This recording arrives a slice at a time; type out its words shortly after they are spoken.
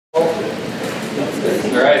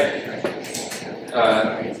right.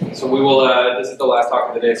 So we will, this is the last talk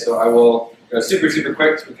of the day, so I will go super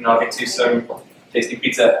quick so we can all get to some tasty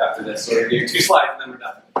pizza after this. So we're going to do 2 slides and then we're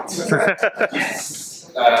done.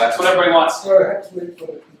 Yes! That's what everybody wants. So we're going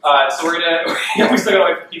to, we still got to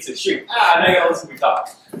wait for pizza. Shoot. Now you got to listen to me talk.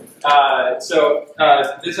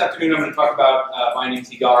 This afternoon I'm going to talk about binding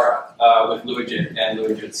to YARA with LuaJIT and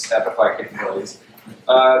LuaJIT's FFI capabilities.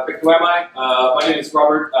 Quick, who am I? My name is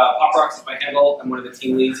Robert. Paprocki is my handle. I'm one of the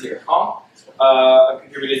team leads here at home. I've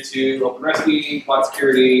contributed to OpenResty, cloud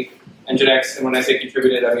security, Nginx, and when I say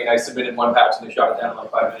contributed, I mean I submitted 1 patch and they shot it down in like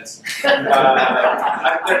 5 minutes.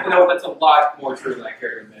 That's a lot more true than I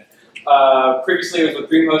care to admit. Previously I was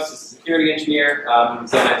with Greenhost as a security engineer, and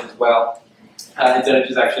ZenEdge as well. And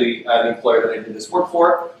ZenEdge is actually the employer that I did this work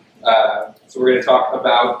for. So we're going to talk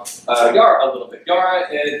about YARA a little bit. YARA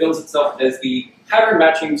bills itself as the pattern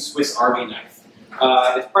matching Swiss Army knife.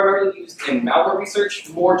 It's primarily used in malware research.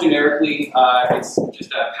 More generically, it's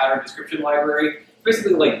just a pattern description library,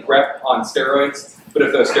 basically like grep on steroids, but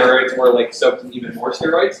if those steroids were like soaked in even more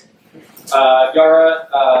steroids. YARA,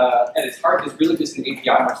 at its heart, is really just an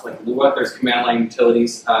API, much like Lua. There's command line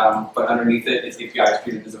utilities, but underneath it, its API is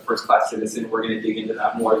treated as a first-class citizen. We're going to dig into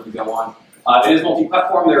that more as we go on. It is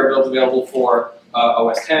multi-platform. There are builds available for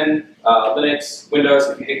OS X, Linux, Windows,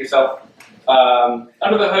 if you hate yourself.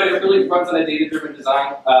 Under the hood, it really runs on a data-driven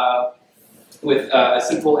design with a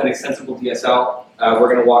simple and extensible DSL.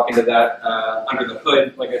 We're going to walk into that under the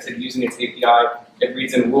hood. Like I said, using its API, it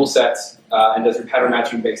reads in rule sets and does your pattern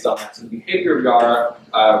matching based on that. So the behavior of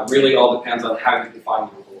YARA really all depends on how you define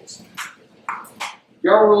your rules.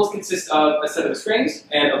 YARA rules consist of a set of strings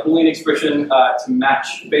and a Boolean expression to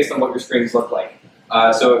match based on what your strings look like.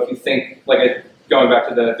 So if you think, like going back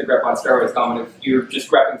to the grep on steroids comment, if you're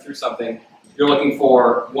just grepping through something, you're looking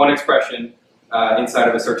for one expression inside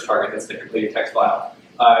of a search target that's typically a text file.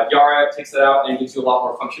 YARA takes that out and gives you a lot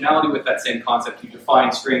more functionality with that same concept. You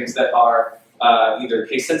define strings that are either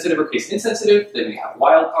case sensitive or case insensitive. They may have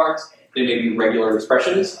wildcards. They may be regular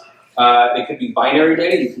expressions. They could be binary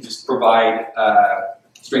data. You can just provide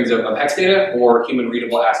strings of hex data or human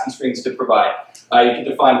readable ASCII strings to provide. You can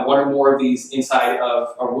define 1 or more of these inside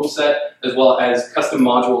of a rule set, as well as custom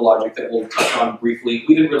module logic that we'll touch on briefly.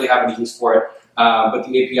 We didn't really have any use for it, but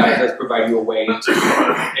the API does provide you a way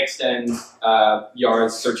to extend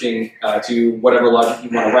YARA's searching to whatever logic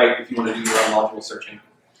you want to write if you want to do your own module searching.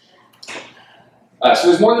 So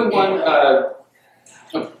there's more than one.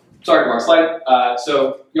 Sorry, wrong slide.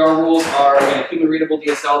 So YARA rules are in a human readable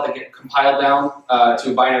DSL that get compiled down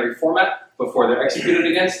to a binary format before they're executed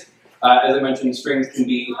against. As I mentioned, strings can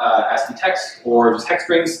be ASCII text or just hex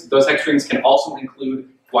strings. Those hex strings can also include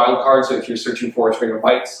wildcards, so if you're searching for a string of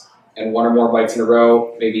bytes and 1 or more bytes in a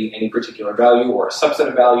row, maybe any particular value or a subset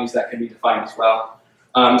of values, that can be defined as well.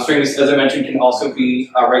 Strings, as I mentioned, can also be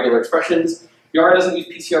regular expressions. YARA doesn't use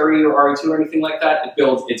PCRE or RE2 or anything like that. It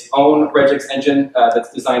builds its own regex engine that's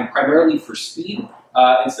designed primarily for speed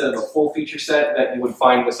instead of a full feature set that you would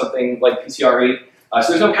find with something like PCRE. So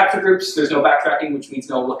there's no capture groups, there's no backtracking, which means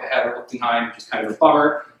no look ahead or look behind, which is kind of a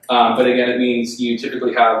bummer. But again, it means you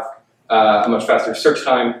typically have a much faster search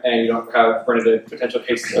time and you don't run into potential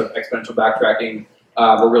cases of exponential backtracking.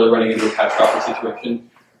 We're really running into a catastrophic situation.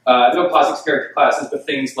 No POSIX character classes, but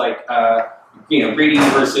things like greedy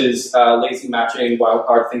versus lazy matching,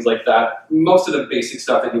 wildcard, things like that. Most of the basic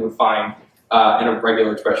stuff that you would find in a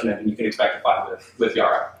regular expression engine you can expect to find with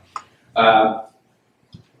YARA.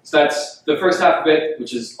 So that's the first half of it,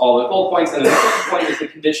 which is all the bullet points, and then the second point is the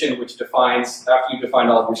condition, which defines, after you define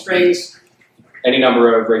all of your strings, any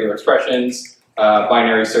number of regular expressions,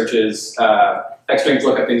 binary searches, hex strings,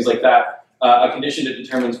 lookup, things like that, a condition that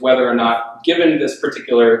determines whether or not, given this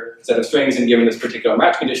particular set of strings and given this particular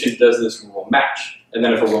match condition, does this rule match? And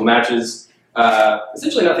then if a rule matches,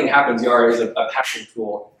 essentially nothing happens. YARA is a passive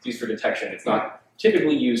tool used for detection. It's not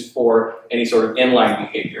typically used for any sort of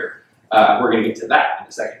inline behavior. We're going to get to that in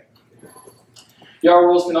a second. YARA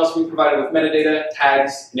rules can also be provided with metadata,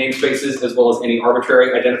 tags, namespaces, as well as any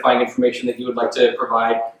arbitrary identifying information that you would like to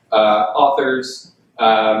provide, authors,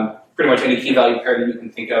 pretty much any key value pair that you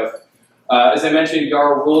can think of. As I mentioned,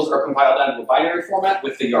 YARA rules are compiled down to a binary format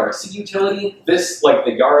with the YARA C utility. This, like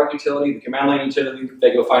the YARA utility, the command line utility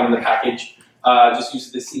that you'll find in the package, just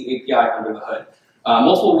uses the C API under the hood.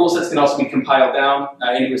 Multiple rule sets can also be compiled down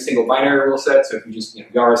into a single binary rule set. So if you just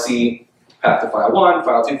YARA C, path to file 1,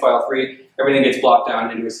 file 2, file 3, everything gets blocked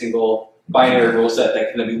down into a single binary rule set that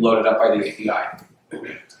can then be loaded up by the API.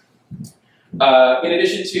 In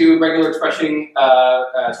addition to regular expression,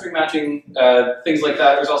 string matching, things like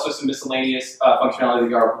that, there's also some miscellaneous functionality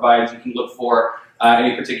that YARA provides. You can look for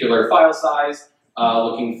any particular file size,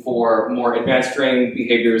 looking for more advanced string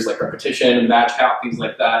behaviors like repetition, match count, things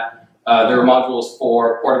like that. There are modules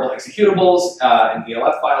for portable executables and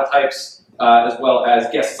ELF file types, as well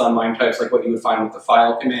as guesses on MIME types like what you would find with the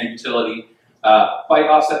file command utility, byte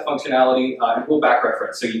offset functionality, and rule back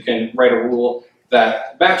reference. So you can write a rule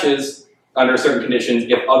that matches under certain conditions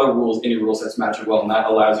if other rules in your rule sets match it well, and that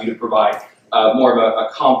allows you to provide more of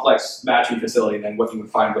a complex matching facility than what you would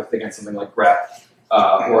find with, again, something like grep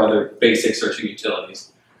or other basic searching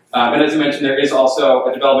utilities. And as I mentioned, there is also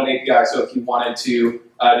a development API, so if you wanted to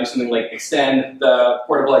do something like extend the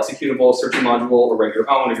portable executable searching module or write your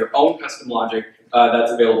own custom logic,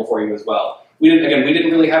 that's available for you as well. We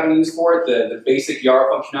didn't really have any use for it. The basic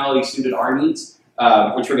YARA functionality suited our needs,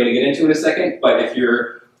 which we're going to get into in a second, but if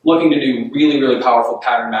you're looking to do really, really powerful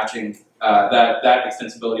pattern matching, that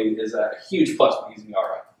extensibility is a huge plus with using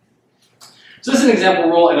YARA. So this is an example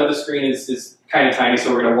rule. I know the screen is kind of tiny,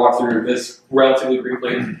 so we're going to walk through this relatively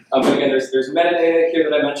briefly. But again, there's metadata here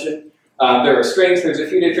that I mentioned. There are strings. There's a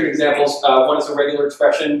few different examples. One is a regular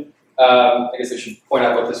expression. I guess I should point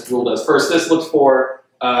out what this rule does. First, this looks for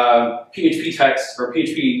PHP text or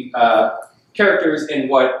PHP characters in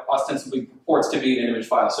what ostensibly purports to be an image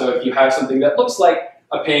file. So if you have something that looks like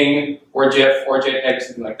a ping or a GIF or a JPEG or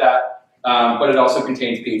something like that, but it also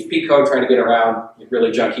contains PHP code trying to get around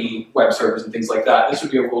really junky web servers and things like that, this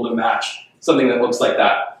would be a rule to match something that looks like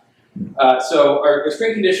that. So our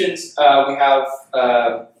string conditions, we have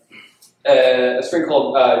a string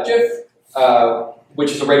called GIF,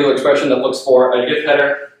 which is a regular expression that looks for a GIF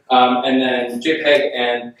header, and then JPEG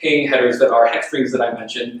and ping headers that are hex strings that I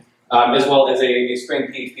mentioned, as well as a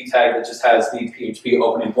string PHP tag that just has the PHP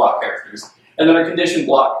opening block characters. And then our condition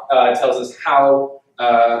block tells us how,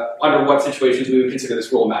 under what situations we would consider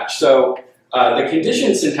this rule a match. So the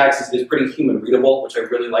condition syntax is pretty human readable, which I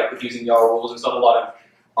really like with using YARA rules. There's not a lot of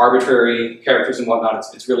arbitrary characters and whatnot.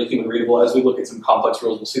 It's really human readable. As we look at some complex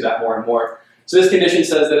rules, we'll see that more and more. So this condition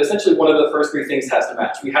says that essentially one of the first three things has to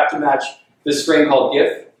match. We have to match this string called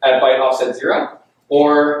GIF at byte offset 0,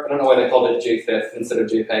 or I don't know why they called it JFIF instead of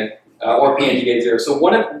JPEG, or PNG gate 0. So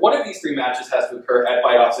one of these three matches has to occur at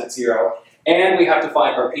byte offset 0. And we have to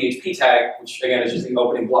find our PHP tag, which again is just the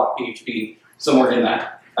opening block PHP, somewhere in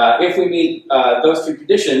that. If we meet those two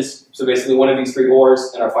conditions, so basically one of these three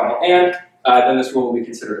ors and our final and, then this rule will be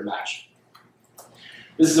considered a match.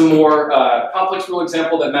 This is a more complex rule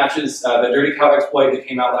example that matches the dirty cow exploit that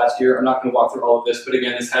came out last year. I'm not going to walk through all of this, but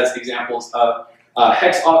again, this has examples of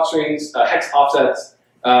hex offsets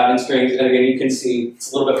in strings. And again, you can see,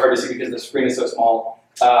 it's a little bit hard to see because the screen is so small.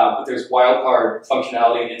 But there's wildcard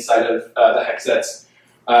functionality inside of the hex sets,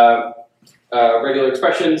 regular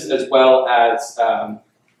expressions, as well as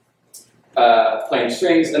plain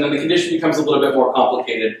strings, and then the condition becomes a little bit more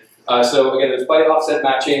complicated. So again, there's byte offset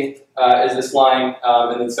matching is this line,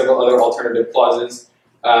 and then several other alternative clauses.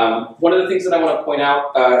 One of the things that I want to point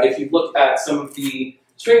out, if you look at some of the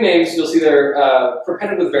string names, you'll see they're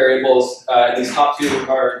prepended with variables. These top two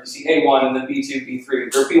are, you see A1 and then B2,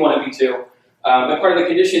 B3, or B1 and B2. And part of the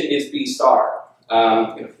condition is B star.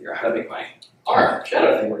 I'm going to figure out how to make my arm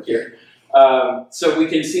shadow thing work here. So we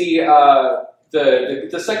can see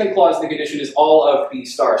the second clause in the condition is all of B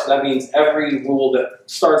star. So that means every rule that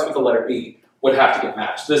starts with the letter B would have to get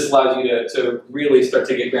matched. This allows you to really start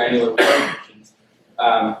to get granular with conditions.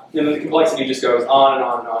 And then the complexity just goes on and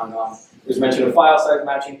on and on and on. There's mention of file size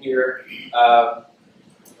matching here. The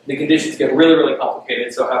conditions get really, really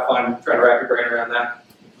complicated, so have fun trying to wrap your brain around that.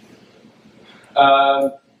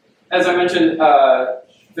 As I mentioned,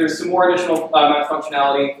 there's some more additional match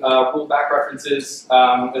functionality, rule back references,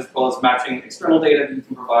 as well as matching external data that you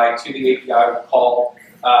can provide to the API with call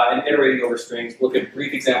and iterating over strings. We'll look at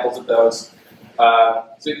brief examples of those. So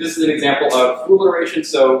this is an example of rule iteration.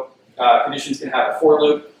 So conditions can have a for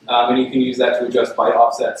loop, and you can use that to adjust byte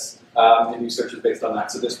offsets and do searches based on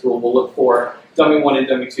that. So this rule will look for dummy 1 and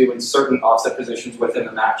dummy 2 in certain offset positions within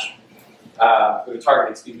the match, or the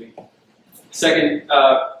target, excuse me. Second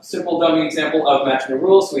simple dummy example of matching a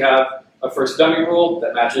rule. So we have a first dummy rule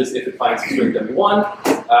that matches if it finds the string dummy 1,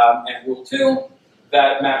 and rule 2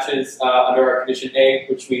 that matches under our condition A,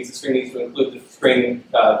 which means the string needs to include the string,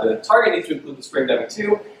 the target needs to include the string dummy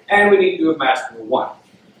 2, and we need to do a match rule 1.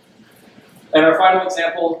 And our final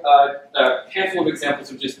example, a handful of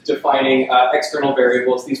examples of just defining external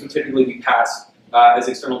variables. These would typically be passed as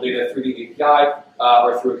external data through the API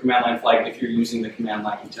or through a command line flag if you're using the command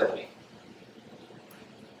line utility.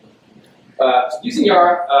 Using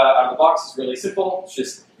YARA out of the box is really simple. It's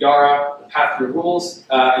just YARA, the path to your rules,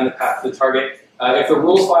 and the path to the target. If the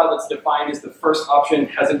rules file that's defined as the first option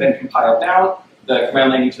hasn't been compiled down, The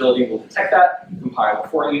command line utility will detect that, compile it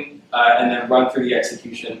for you, and then run through the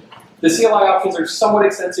execution. The CLI options are somewhat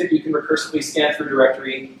extensive. You can recursively scan through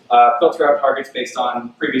directory, filter out targets based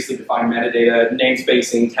on previously defined metadata,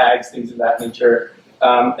 namespacing, tags, things of that nature,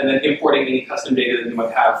 and then importing any custom data that you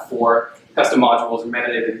might have for custom modules or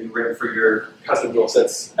metadata that you've written for your custom rule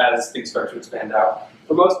sets as things start to expand out.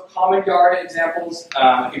 For most common YARA examples,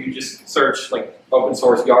 you can just search like open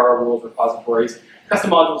source YARA rules repositories.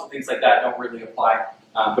 Custom modules and things like that don't really apply.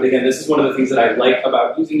 But again, this is one of the things that I like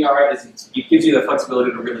about using YARA is it gives you the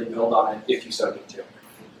flexibility to really build on it if you so need to.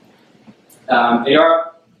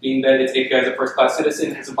 YARA, being that its API is a first-class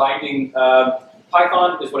citizen, has a binding.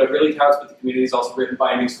 Python is what it really touts, but the community has also written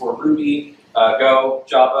bindings for Ruby, Go,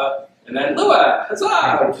 Java, and then Lua,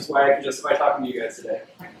 huzzah, which is why I can justify talking to you guys today.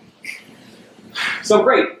 So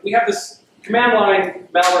great, we have this command line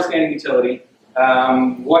malware scanning utility.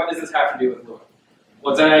 What does this have to do with Lua?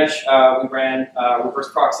 Well, it's on Edge. We ran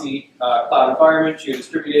reverse proxy cloud environment,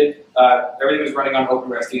 geo-distributed. Everything was running on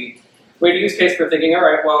OpenResty. We had a use case for thinking, all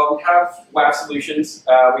right, well, we have WAF solutions.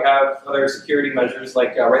 We have other security measures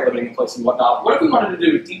like rate limiting in place and whatnot. What if we wanted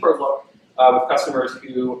to do a deeper look with customers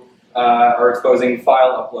who are exposing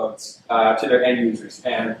file uploads to their end users?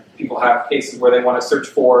 And people have cases where they want to search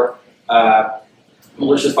for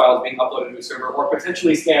malicious files being uploaded to a server or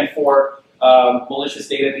potentially scan for malicious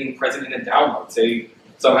data being present in a download. Say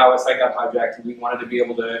somehow a site got hijacked and we wanted to be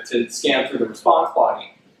able to scan through the response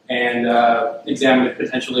body and examine it,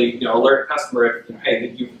 potentially, alert a customer if,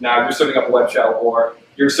 hey, now you're serving up a web shell or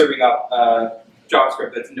you're serving up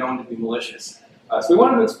JavaScript that's known to be malicious. So we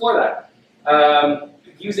wanted to explore that.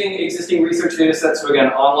 Using existing research data sets, so again,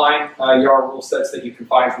 online YARA rule sets that you can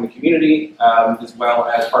find from the community, as well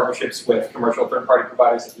as partnerships with commercial third-party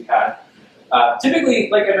providers that we had. Typically,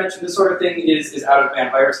 like I mentioned, this sort of thing is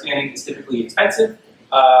out-of-band virus scanning. It's typically expensive,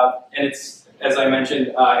 and it's, as I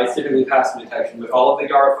mentioned, it's typically passive detection. With all of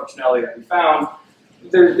the YARA functionality that we found,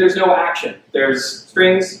 there's no action. There's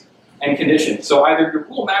strings and conditions. So either your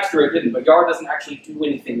rule matched or it didn't, but YARA doesn't actually do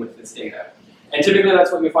anything with this data. And typically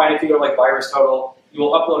that's what you find if you go to like VirusTotal. You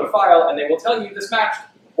will upload a file and they will tell you this matched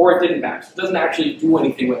or it didn't match. It doesn't actually do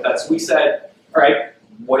anything with that. So we said, all right,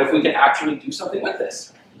 what if we can actually do something with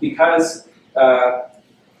this? Because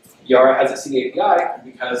YARA has a C API,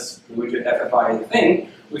 because LuaJIT FFI is a thing,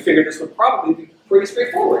 we figured this would probably be pretty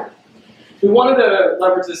straightforward. We wanted to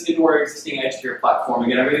leverage this into our existing edge tier platform.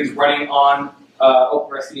 Again, everything's running on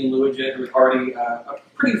OpenResty and LuaJIT. There's already a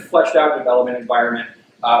pretty fleshed out development environment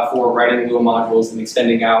for writing Lua modules and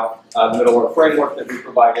extending out the middleware framework that we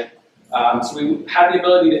provided. So we had the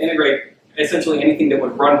ability to integrate essentially anything that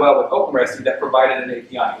would run well with OpenResty that provided an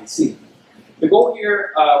API in C. The goal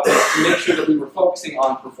here was to make sure that we were focusing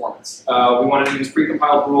on performance. We wanted to use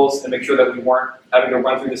pre-compiled rules and make sure that we weren't having to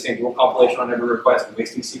run through the same rule compilation on every request and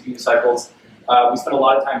wasting CPU cycles. We spent a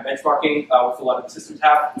lot of time benchmarking with a lot of the system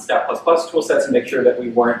tap and stat++ tool sets to make sure that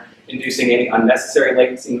we weren't inducing any unnecessary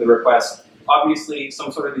latency in the request. Obviously,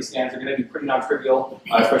 some sort of these scans are going to be pretty non-trivial,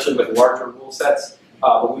 especially with larger rule sets,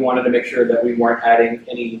 but we wanted to make sure that we weren't adding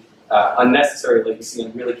any unnecessary latency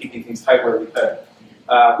and really keeping things tight where we could.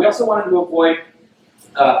 We also wanted to avoid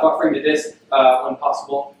buffering the disk when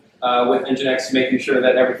possible with Nginx, making sure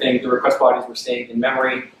that everything, the request bodies were staying in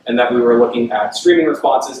memory and that we were looking at streaming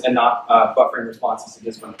responses and not buffering responses to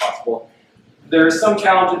disk when possible. There is some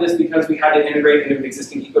challenge in this because we had to integrate into an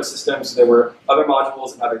existing ecosystem, so there were other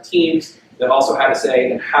modules and other teams that also had a say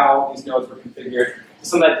in how these nodes were configured.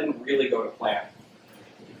 Some of that didn't really go to plan.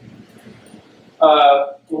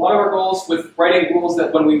 One of our goals with writing rules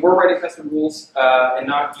that when we were writing custom rules and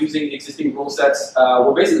not using existing rule sets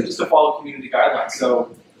were basically just to follow community guidelines.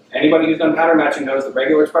 So anybody who's done pattern matching knows that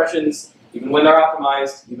regular expressions, even when they're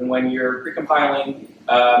optimized, even when you're pre-compiling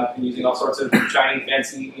and using all sorts of shiny,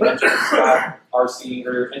 fancy Nginx.rc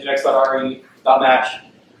or Nginx.re.match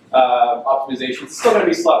optimizations, it's still going to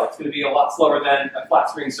be slow. It's going to be a lot slower than a flat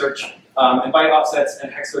screen search, and byte offsets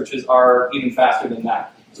and hex searches are even faster than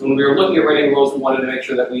that. So when we were looking at writing rules, we wanted to make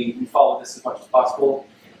sure that we followed this as much as possible.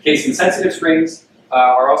 Case-insensitive strings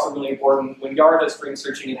are also really important. When YARA does string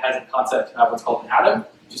searching, it has a concept of what's called an atom,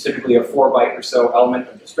 which is typically a 4-byte or so element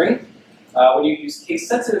of the string. When you use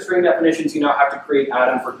case-sensitive string definitions, you now have to create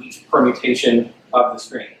atom for each permutation of the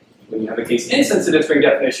string. When you have a case-insensitive string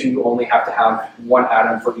definition, you only have to have one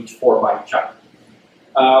atom for each 4-byte chunk.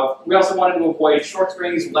 We also wanted to avoid short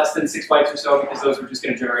strings, less than 6 bytes or so, because those were just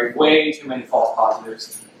going to generate way too many false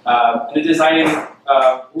positives. And in designing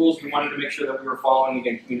rules, we wanted to make sure that we were following,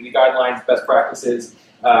 again, community guidelines, best practices,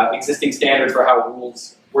 existing standards for how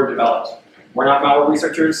rules were developed. We're not malware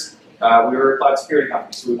researchers. We were a cloud security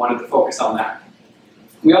company, so we wanted to focus on that.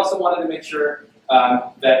 We also wanted to make sure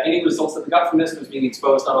that any results that we got from this was being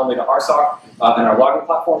exposed not only to our SOC and our logging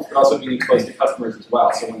platforms, but also being exposed to customers as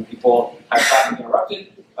well. So when people had traffic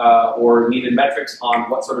interrupted or needed metrics on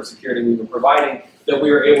what sort of security we were providing, that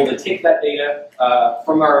we were able to take that data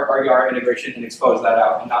from our YARA integration and expose that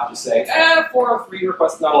out and not just say, 403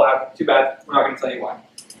 requests not allowed, too bad, we're not going to tell you why.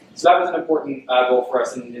 So that was an important goal for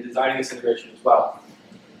us in designing this integration as well.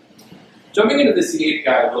 Jumping into the C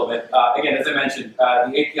API a little bit, again, as I mentioned,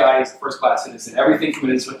 the API is first-class citizen. Everything from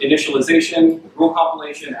initialization, rule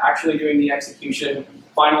compilation, actually doing the execution,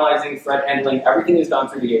 finalizing, threat handling, everything is done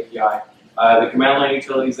through the API. The command line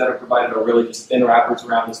utilities that are provided are really just thin wrappers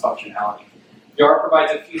around this functionality. YARA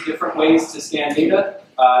provides a few different ways to scan data,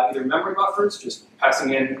 either memory buffers, just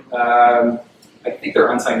passing in, I think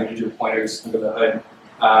they're unsigned integer pointers under the hood.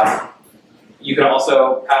 You can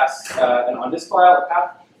also pass an on-disk file, a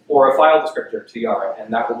path, or a file descriptor to YARA,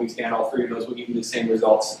 and that will be scanned. All three of those will give you the same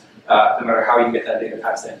results, no matter how you get that data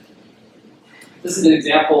passed in. This is an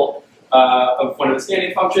example of one of the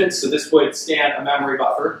scanning functions. So this would scan a memory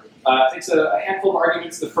buffer. It takes a handful of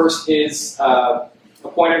arguments. The first is a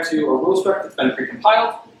pointer to a rule struct that's been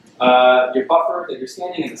precompiled, your buffer that you're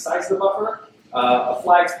scanning and the size of the buffer, a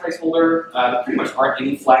flags placeholder. There pretty much aren't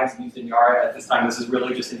any flags used in YARA at this time. This is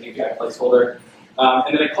really just an API placeholder.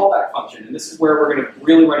 And then a callback function, and this is where we're going to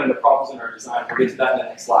really run into problems in our design. We'll get to that in the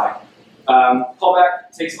next slide.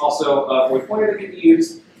 Callback takes also a void pointer that can be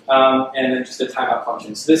used, and then just a timeout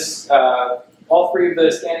function. So this, all three of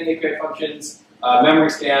the scanning API functions, memory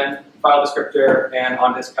scan, file descriptor, and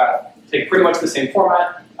on-disk path, take pretty much the same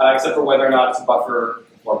format, except for whether or not it's a buffer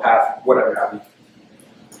or path, whatever have you.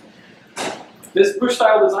 This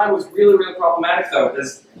push-style design was really, really problematic, though,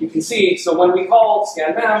 as you can see. So when we call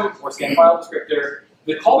scan mem or scan file descriptor,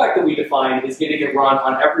 the callback that we define is going to get run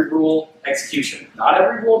on every rule execution. Not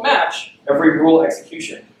every rule match, every rule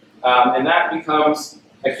execution. And that becomes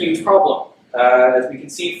a huge problem. As we can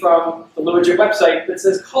see from the LuaJIT website that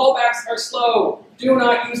says callbacks are slow. Do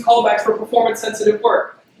not use callbacks for performance-sensitive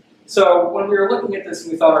work. So when we were looking at this,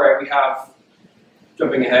 we thought, all right, we have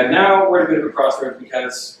jumping ahead now, we're at a bit of a crossroads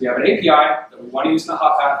because we have an API that we want to use in the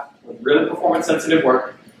hot path with really performance-sensitive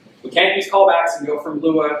work. We can't use callbacks and go from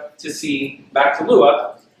Lua to C back to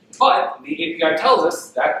Lua, but the API tells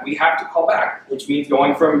us that we have to call back, which means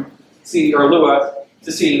going from C or Lua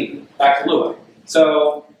to C back to Lua.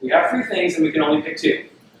 So we have three things and we can only pick two.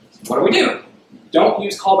 So what do? Don't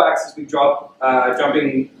use callbacks as we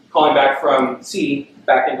calling back from C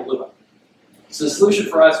back into Lua. So the solution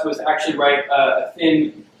for us was to actually write a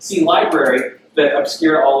thin C library that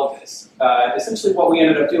obscured all of this. Essentially what we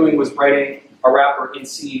ended up doing was writing a wrapper in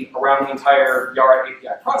C around the entire YARA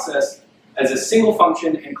API process as a single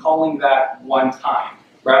function and calling that one time,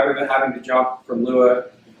 rather than having to jump from Lua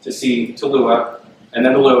to C to Lua, and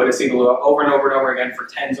then to Lua to C to Lua over and over and over again for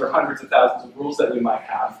tens or hundreds of thousands of rules that we might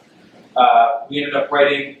have. We ended up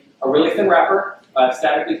writing a really thin wrapper,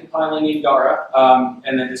 statically compiling in YARA,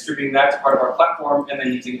 and then distributing that to part of our platform, and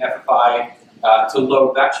then using FFI to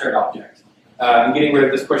load that shared object. And getting rid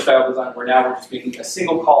of this push-style design, where now we're just making a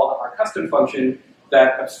single call to our custom function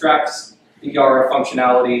that abstracts the YARA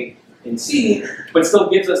functionality in C, but still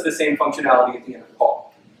gives us the same functionality at the end of the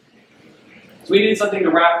call. So we needed something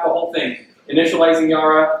to wrap the whole thing. Initializing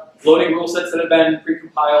YARA, loading rule sets that have been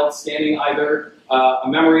precompiled, scanning either a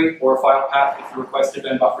memory or a file path if the request had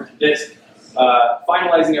been buffered to disk,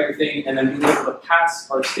 finalizing everything, and then being able to pass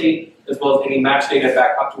our state as well as any match data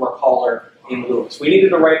back up to our caller in Lua. So we needed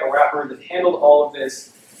to write a wrapper that handled all of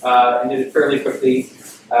this and did it fairly quickly.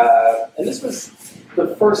 And this was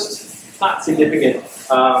the first not significant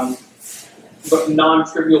but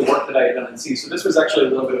non-trivial work that I had done in C. So this was actually a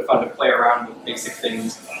little bit of fun to play around with basic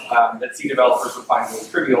things that C developers would find really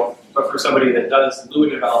trivial. But for somebody that does Lua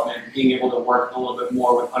development, being able to work a little bit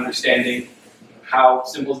more with understanding how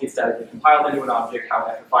symbols get statically compiled into an object,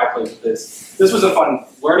 how FFI plays with this. This was a fun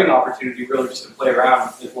learning opportunity, really, just to play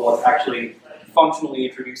around, as well as actually functionally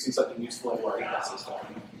introducing something useful into our ecosystem.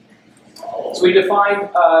 So we defined,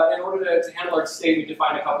 in order to handle our state, we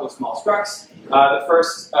defined a couple of small structs. The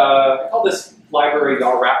first, I call this library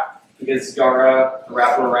YARA, because YARA, a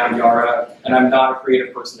wrapper around YARA, and I'm not a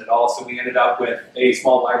creative person at all, so we ended up with a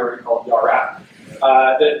small library called YARA.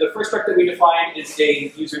 The first struct that we defined is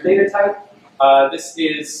a user data type.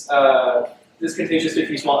 This contains just a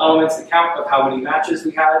few small elements, the count of how many matches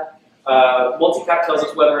we had. Multicat tells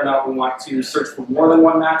us whether or not we want to search for more than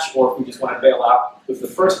one match, or if we just want to bail out with the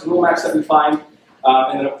first rule match that we find.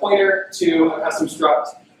 And then a pointer to a custom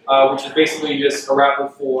struct, which is basically just a wrapper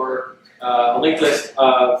for a linked list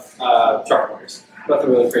of chart pointers.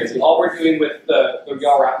 Nothing really crazy. All we're doing with the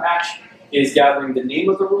YARA match is gathering the name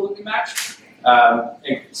of the rule that we matched,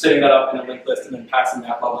 and setting that up in a linked list and then passing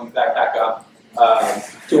that public back up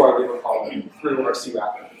to our Lua column through our C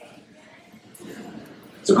wrapper.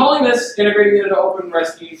 So calling this, integrating it into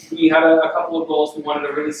OpenResty, we had a couple of goals. We wanted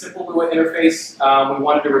a really simple Lua interface. We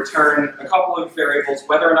wanted to return a couple of variables,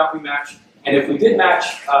 whether or not we match, and if we did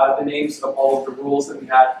match the names of all of the rules that we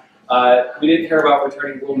had, we didn't care about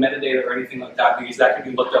returning rule metadata or anything like that because that could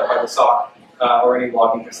be looked up by the SOC or any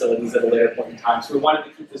logging facilities at a later point in time. So we wanted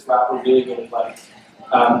to keep this wrapper really, really light.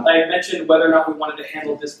 I had mentioned whether or not we wanted to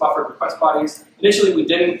handle disk buffer request bodies. Initially we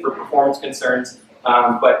didn't for performance concerns,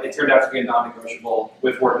 but it turned out to be a non-negotiable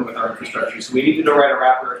with working with our infrastructure. So we needed to write a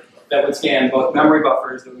wrapper that would scan both memory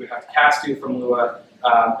buffers that we would have to cast to from Lua,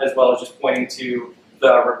 as well as just pointing to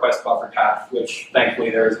the request buffer path, which thankfully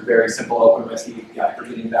there is a very simple OpenResty API for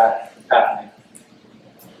getting that path name.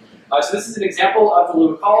 So this is an example of the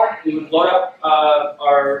Lua caller. We would load up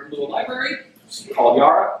our Lua library, called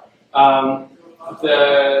YARA.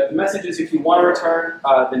 The messages, if you want to return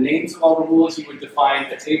the names of all the rules, you would define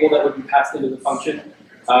a table that would be passed into the function,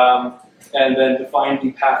 and then define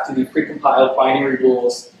the path to the precompiled binary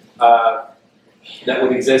rules that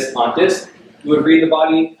would exist on disk. You would read the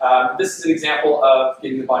body. This is an example of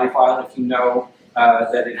getting the body file if you know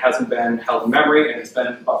that it hasn't been held in memory and it's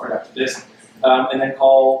been buffered out to disk, and then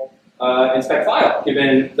call inspect file,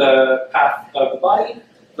 given the path of the body,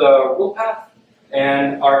 the rule path,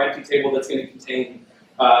 and our empty table that's going to contain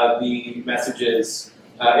the messages,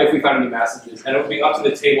 if we found any messages. And it would be up to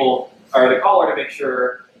the table, or the caller, to make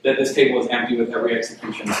sure that this table is empty with every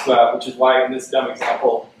execution, which is why in this dumb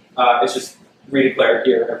example, it's just redeclared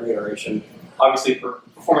here every iteration. Obviously, for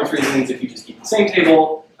performance reasons, if you just keep the same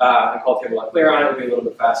table and call table.clear on it, it would be a little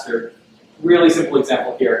bit faster. Really simple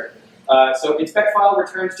example here. So inspect file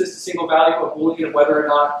returns just a single value, a boolean of whether or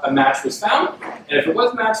not a match was found. And if it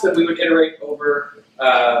was matched, then we would iterate over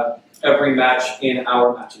every match in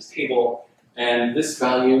our matches table. And this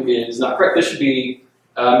value is not correct. This should be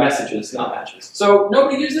messages, not matches. So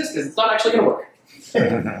nobody use this because it's not actually going to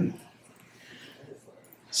work.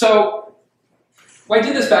 So I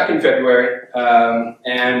did this back in February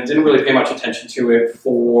and didn't really pay much attention to it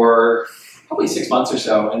for probably 6 months or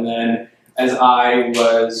so. And then as I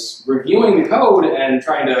was reviewing the code and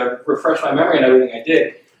trying to refresh my memory and everything I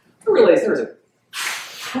did, I realized there was a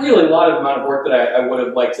really lot of amount of work that I would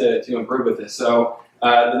have liked to improve with this. So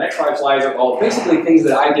the next 5 slides are all basically things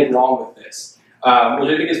that I did wrong with this, which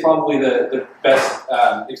I think is probably the best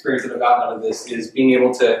experience that I've gotten out of this, is being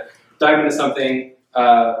able to dive into something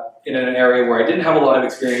in an area where I didn't have a lot of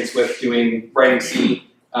experience with writing C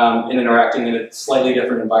and interacting in a slightly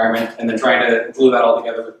different environment, and then trying to glue that all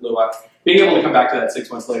together with Lua. Being able to come back to that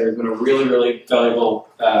 6 months later has been a really, really valuable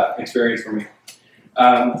experience for me.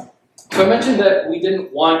 So I mentioned that we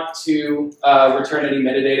didn't want to return any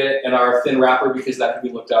metadata in our thin wrapper because that could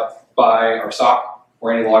be looked up by our SOC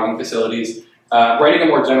or any logging facilities. Writing a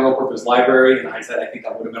more general purpose library, in hindsight, I think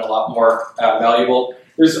that would have been a lot more valuable.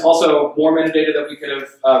 There's also more metadata that we could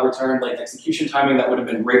have returned, like execution timing, that would have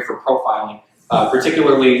been great for profiling.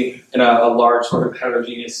 Particularly in a large sort of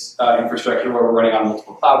heterogeneous infrastructure where we're running on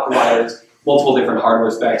multiple cloud providers, multiple different hardware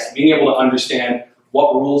specs. Being able to understand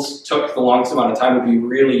what rules took the longest amount of time would be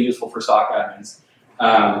really useful for SOC admins.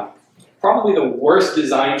 Probably the worst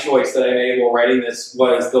design choice that I made while writing this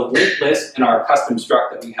was the linked list in our custom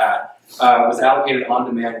struct that we had was allocated on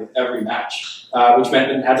demand with every match, which meant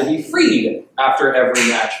it had to be freed after every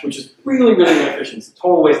match, which is really, really inefficient. It's a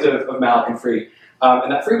total waste of malloc and free.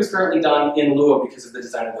 And that free was currently done in Lua because of the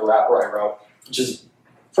design of the wrapper I wrote, which is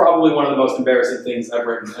probably one of the most embarrassing things I've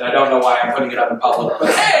written. And I don't know why I'm putting it up in public,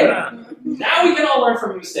 but hey, now we can all learn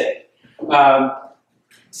from a mistake.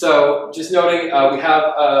 So just noting, we have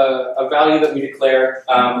a value that we declare.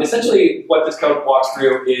 Essentially, what this code walks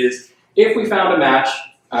through is if we found a match,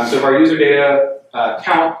 so if our user data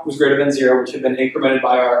count was greater than 0, which had been incremented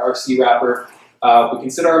by our C wrapper, we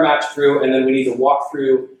consider our match true, and then we need to walk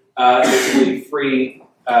through basically free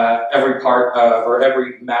every part or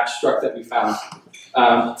every match struct that we found.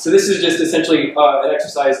 So this is just essentially an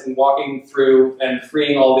exercise in walking through and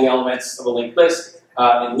freeing all the elements of a linked list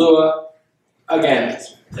in Lua. Again,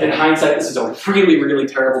 in hindsight, this is a really, really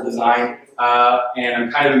terrible design, and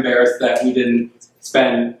I'm kind of embarrassed that we didn't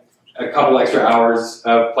spend a couple extra hours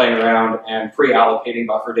of playing around and pre-allocating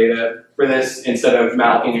buffer data for this instead of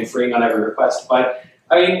mallocing and freeing on every request. But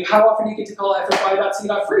I mean, how often do you get to call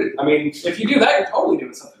FFI.c.free? I mean, if you do that, you're totally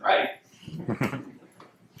doing something right.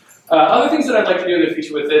 Other things that I'd like to do in the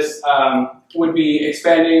future with this would be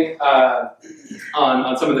expanding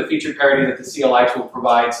on some of the feature parity that the CLI tool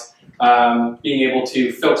provides, being able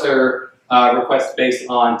to filter requests based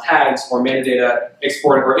on tags or metadata,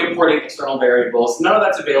 exporting or importing external variables. None of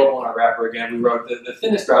that's available in our wrapper. Again, we wrote the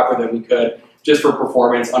thinnest wrapper that we could just for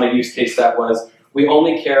performance on a use case that was we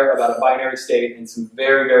only care about a binary state and some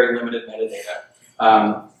very, very limited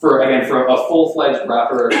metadata. For a full-fledged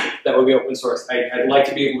wrapper that would be open source, I'd like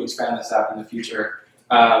to be able to expand this out in the future.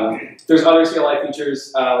 There's other CLI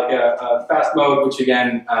features like a fast mode, which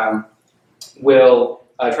again will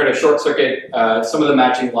try to short circuit some of the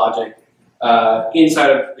matching logic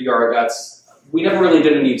inside of the YARA guts. We never really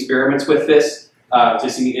did any experiments with this to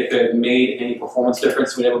see if it made any performance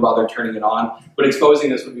difference. We never bothered turning it on, but exposing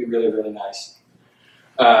this would be really, really nice.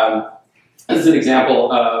 This is an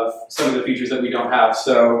example of some of the features that we don't have.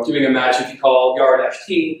 So doing a match, if you call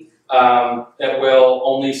YARA-T, it will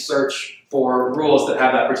only search for rules that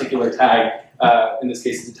have that particular tag. In this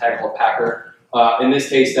case, it's a tag called Packer. In this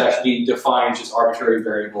case, -D defines just arbitrary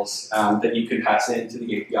variables that you can pass into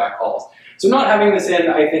the API calls. So not having this in,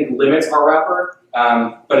 I think, limits our wrapper.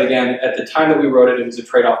 But again, at the time that we wrote it, it was a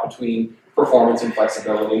trade-off between performance and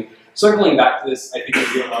flexibility. Circling back to this, I think it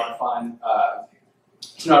would be a lot of fun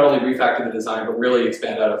to not only refactor the design, but really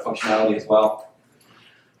expand out of functionality as well.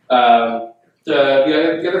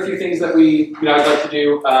 The other few things that I'd like to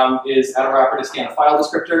do is add a wrapper to scan a file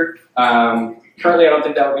descriptor. Currently, I don't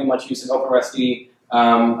think that would be much use in OpenResty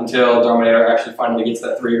until Dominator actually finally gets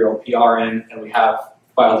that 3-year-old PR in and we have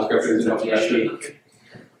file descriptors in OpenResty.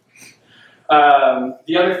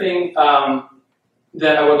 The other thing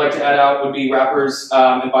that I would like to add out would be wrappers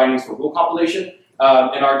and bindings for rule compilation.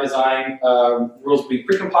 In our design, rules will be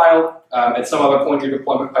precompiled at some other point in your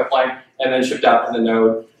deployment pipeline and then shipped out to the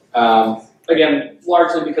node. Again,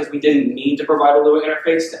 largely because we didn't need to provide a Lua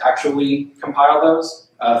interface to actually compile those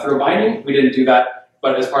through a binding. We didn't do that,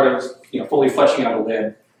 but as part of fully fleshing out a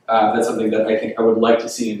lib, that's something that I think I would like to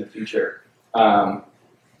see in the future. One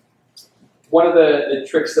of the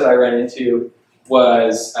tricks that I ran into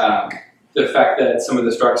was the fact that some of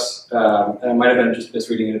the structs, and I might have been just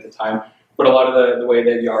misreading it at the time, but a lot of the way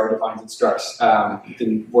that YARA defines its structs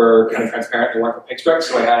were kind of transparent. They weren't opaque structs,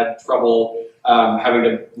 so I had trouble having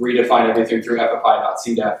to redefine everything through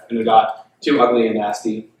FFI.cdef, and it got too ugly and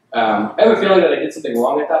nasty. I have a feeling that I did something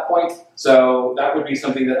wrong at that point, so that would be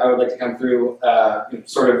something that I would like to come through,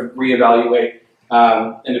 sort of reevaluate,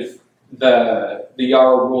 and if the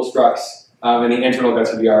YARA rule structs and the internal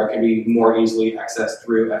guts of YARA can be more easily accessed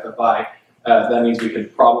through FFI, that means we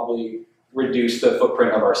could probably reduce the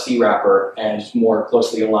footprint of our C wrapper and just more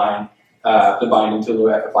closely align the binding to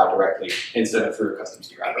Lua FFI directly instead of through a custom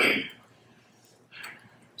C wrapper.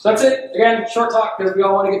 So that's it. Again, short talk because we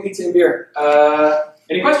all want to get pizza and beer.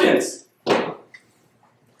 Any questions?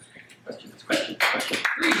 Questions. 3, 2,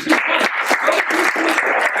 1.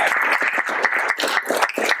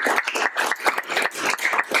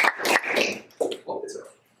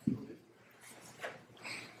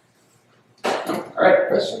 All right,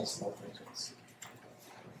 questions.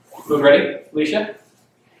 Who's ready? Alicia?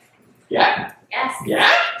 Yeah? Yes. Yeah?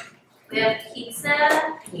 We have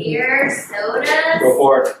pizza, beer, sodas. Go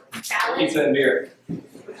for it. Salad. Pizza and beer.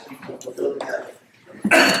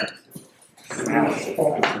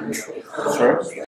 Sure.